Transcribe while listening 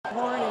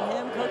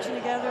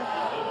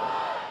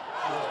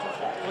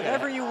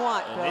Whatever you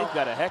want, and Bill. they've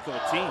got a heck of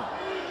a team.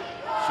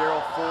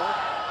 Cheryl Ford,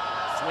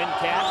 Swin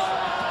Cash.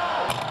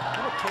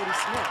 Look at Katie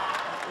Smith.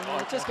 I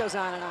mean, it just goes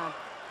on and on.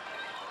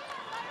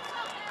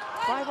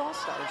 5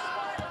 All-Stars.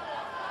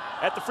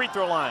 At the free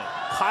throw line,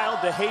 Kyle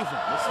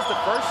DeHaven. This is the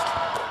first,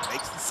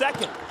 makes the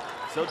second.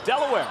 So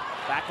Delaware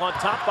back on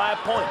top by a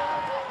point.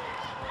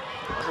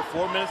 Under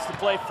 4 minutes to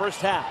play, first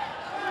half.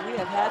 We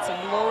have had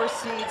some lower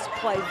seeds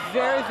play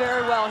very,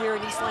 very well here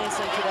in East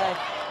Lansing today.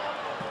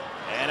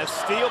 And a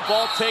steal,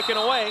 ball taken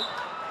away.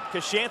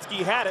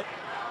 Kashansky had it.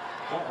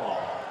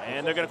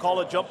 And they're going to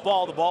call a jump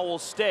ball. The ball will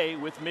stay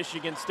with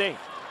Michigan State.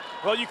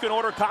 Well, you can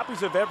order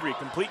copies of every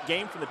complete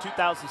game from the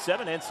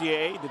 2007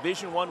 NCAA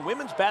Division I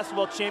Women's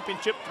Basketball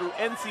Championship through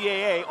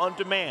NCAA on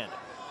demand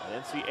at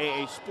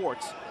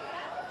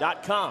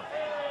ncaasports.com.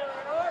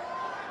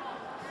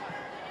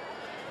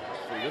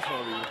 Hopefully this one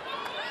will be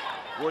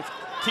worth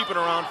keeping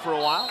around for a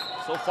while.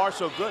 So far,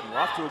 so good. We're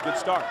off to a good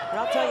start. But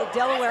I'll tell you,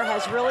 Delaware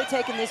has really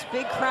taken this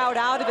big crowd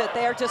out of it.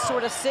 They are just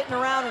sort of sitting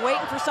around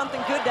waiting for something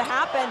good to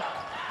happen.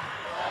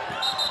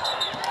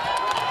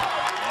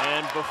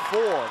 And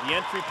before the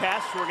entry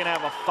pass, we're going to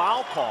have a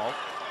foul call.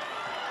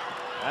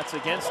 That's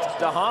against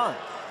DeHaan.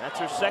 That's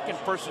her second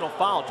personal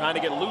foul, trying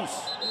to get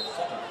loose.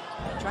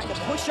 Trying to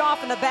push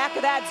off in the back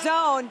of that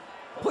zone.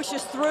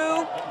 Pushes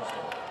through.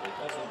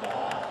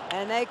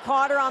 And they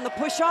caught her on the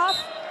push-off.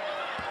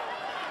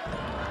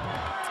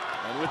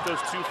 And with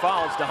those 2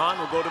 fouls, DeHaan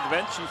will go to the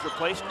bench. She's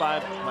replaced by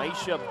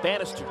Maisha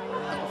Bannister,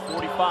 number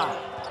 45.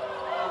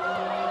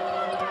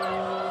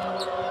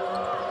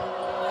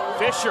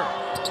 Fisher.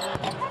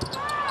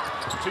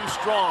 Too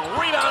strong.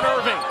 Rebound,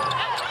 Irving.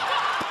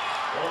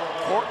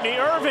 Courtney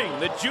Irving,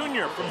 the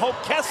junior from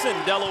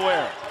Hockessin,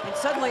 Delaware. And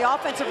suddenly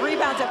offensive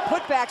rebounds and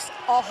putbacks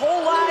a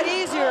whole lot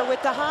easier with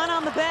DeHaan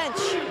on the bench.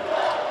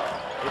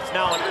 It's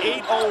now an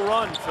 8-0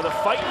 run for the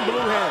Fighting Blue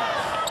Hens.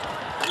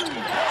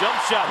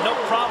 Jump shot, no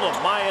problem.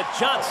 Maya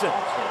Johnson.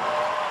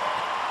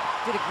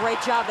 Did a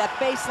great job, that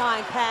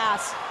baseline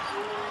pass. I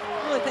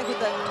really think with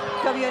the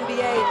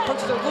WNBA,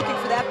 coaches are looking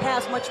for that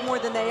pass much more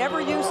than they ever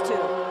used to.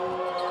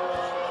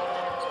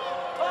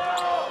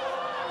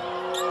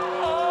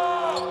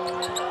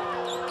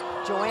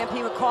 Joanne P.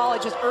 McCauley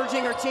just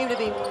urging her team to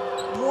be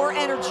more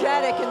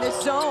energetic in this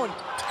zone.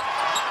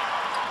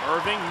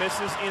 Irving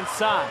misses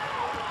inside.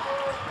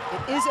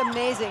 It is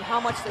amazing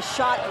how much the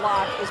shot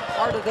block is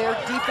part of their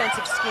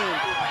defensive scheme.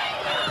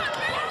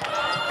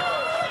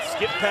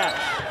 Skip pass,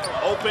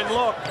 open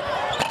look.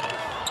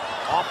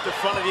 Off the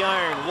front of the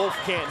iron, Wolf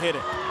can't hit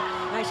it.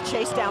 Nice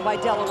chase down by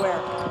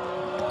Delaware.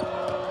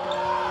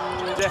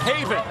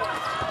 DeHaven.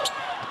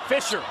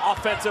 Fisher,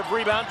 offensive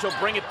rebound, she'll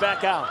bring it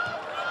back out.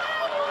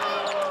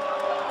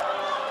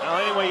 Now,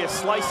 any way you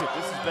slice it,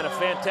 this has been a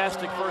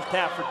fantastic first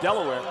half for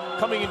Delaware,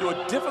 coming into a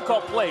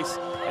difficult place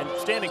and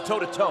standing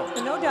toe-to-toe.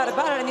 No doubt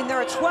about it. I mean,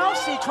 they're a 12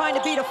 seed trying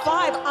to beat a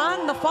 5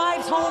 on the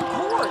 5's home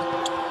court.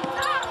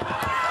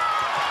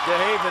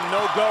 DeHaven,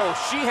 no go.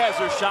 She has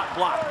her shot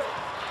blocked.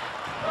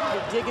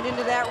 They're digging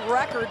into that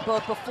record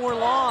book before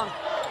long.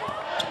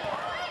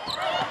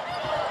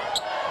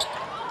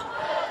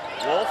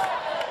 Wolf.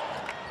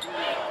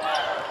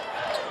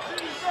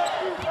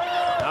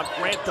 Now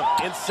Grantham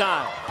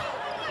inside.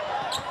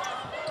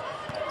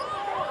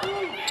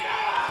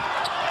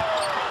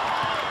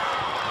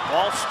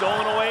 Ball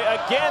stolen away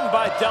again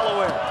by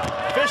Delaware.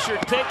 Fisher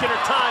taking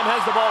her time, has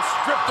the ball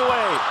stripped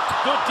away.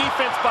 Good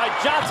defense by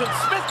Johnson.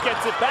 Smith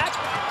gets it back,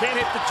 can't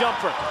hit the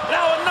jumper.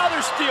 Now another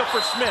steal for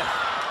Smith.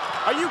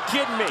 Are you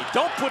kidding me?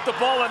 Don't put the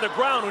ball on the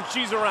ground when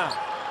she's around.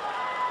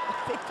 I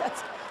think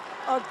that's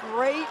a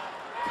great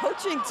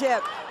coaching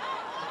tip.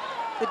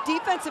 The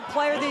defensive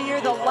player of the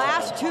year the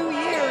last 2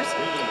 years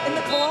in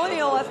the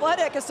Colonial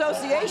Athletic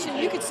Association,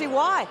 you can see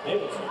why.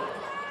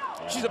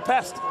 She's a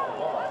pest.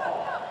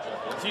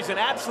 She's an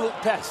absolute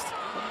pest.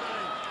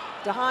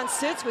 DeHaan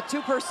sits with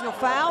 2 personal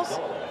fouls.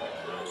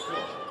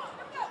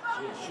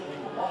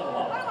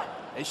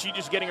 Is she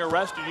just getting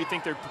arrested, or do you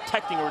think they're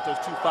protecting her with those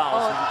 2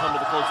 fouls as we come to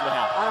the close of the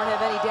half? I don't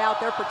have any doubt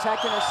they're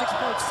protecting her.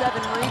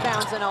 6.7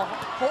 rebounds and a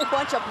whole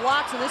bunch of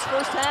blocks in this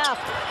first half.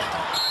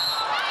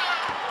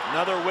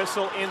 Another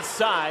whistle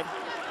inside,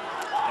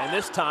 and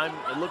this time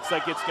it looks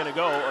like it's going to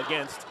go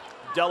against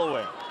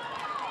Delaware.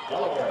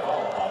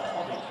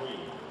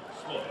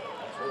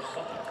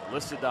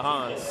 Listed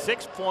DeHaan,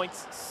 6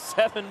 points,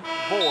 7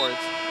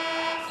 boards,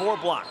 4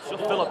 blocks. She'll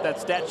fill up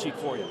that stat sheet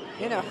for you.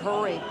 In a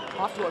hurry,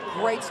 off to a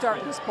great start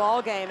in this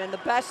ball game, and the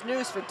best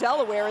news for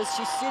Delaware is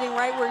she's sitting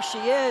right where she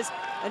is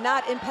and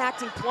not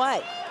impacting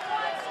play.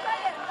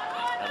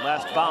 That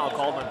last foul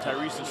called on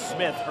Tyrese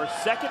Smith, her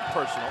second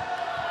personal.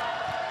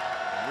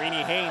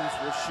 Renee Haynes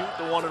will shoot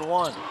the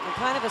 1-and-1. And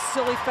kind of a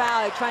silly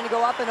foul, trying to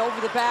go up and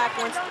over the back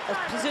once a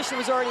position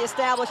was already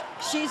established.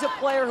 She's a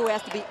player who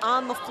has to be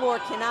on the floor,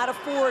 cannot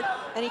afford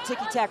any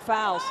ticky-tack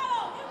fouls.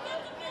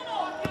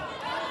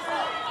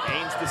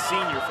 Haynes, the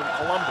senior from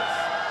Columbus,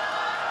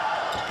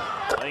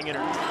 playing in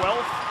her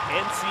 12th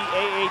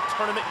NCAA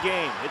tournament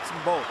game. Hits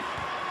them both.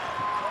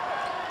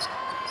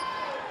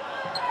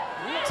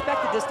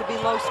 expected this to be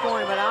low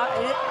scoring, but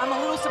I'm a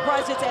little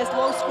surprised it's as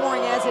low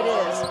scoring as it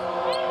is.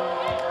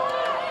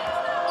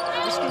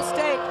 Michigan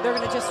State, they're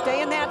going to just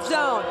stay in that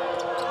zone.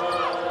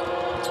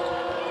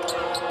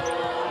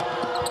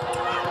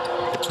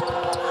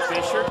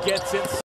 Fisher gets in.